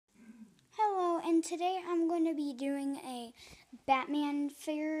and today I'm going to be doing a Batman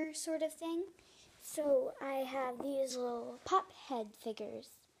figure sort of thing. So I have these little pop head figures.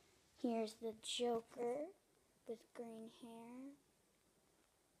 Here's the Joker with green hair.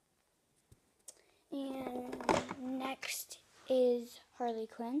 And next is Harley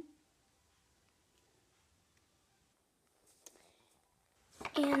Quinn.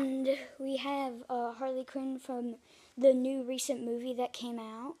 And we have Harley Quinn from the new recent movie that came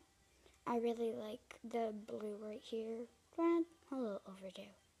out. I really like the blue right here. Red, a little overdue.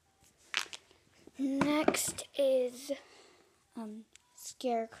 Next is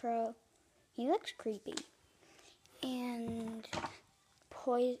Scarecrow. He looks creepy. And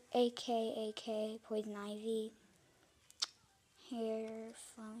aka Poison Ivy. Hair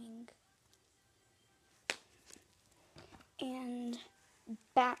flowing. And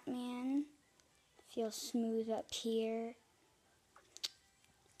Batman feels smooth up here.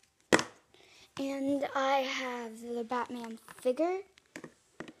 And I have the Batman figure.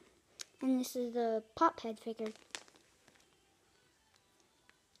 And this is the pop head figure.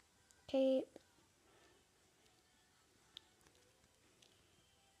 Cape.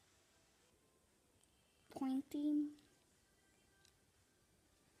 Pointy.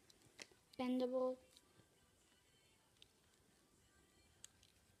 Bendable.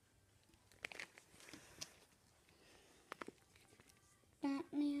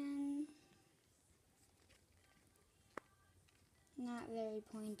 Batman. Not very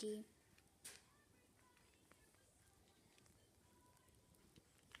pointy.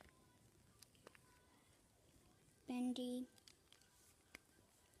 Bendy.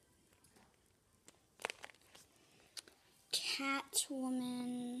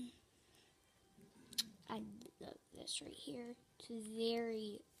 Catwoman. I love this right here. It's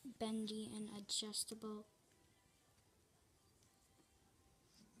very bendy and adjustable.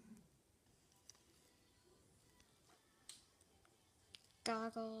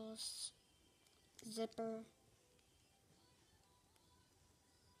 Goggles. Zipper.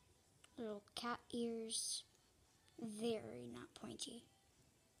 Little cat ears. Very not pointy.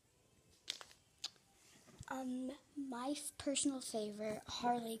 My personal favorite,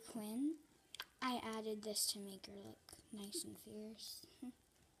 Harley Quinn. I added this to make her look nice and fierce.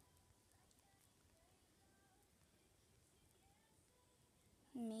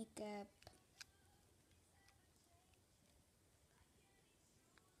 Makeup.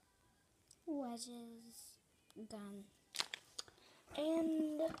 Wedges. Gun.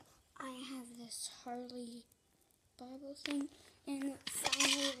 And I have this Harley Bible thing. And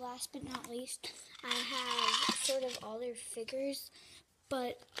finally, last but not least, I have sort of all their figures.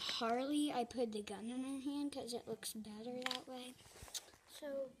 But Harley, I put the gun in her hand because it looks better that way. So,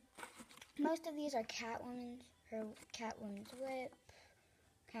 most of these are Catwoman's. Her Catwoman's whip.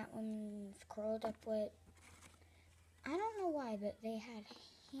 Catwoman's curled up whip. I don't know why, but they had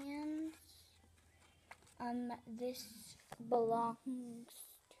hands. This belongs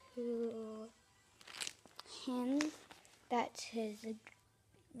to him. That's his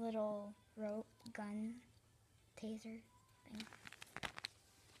little rope gun taser thing.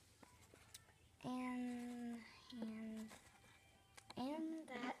 And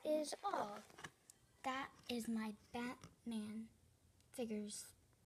that is all. That is my Batman figures.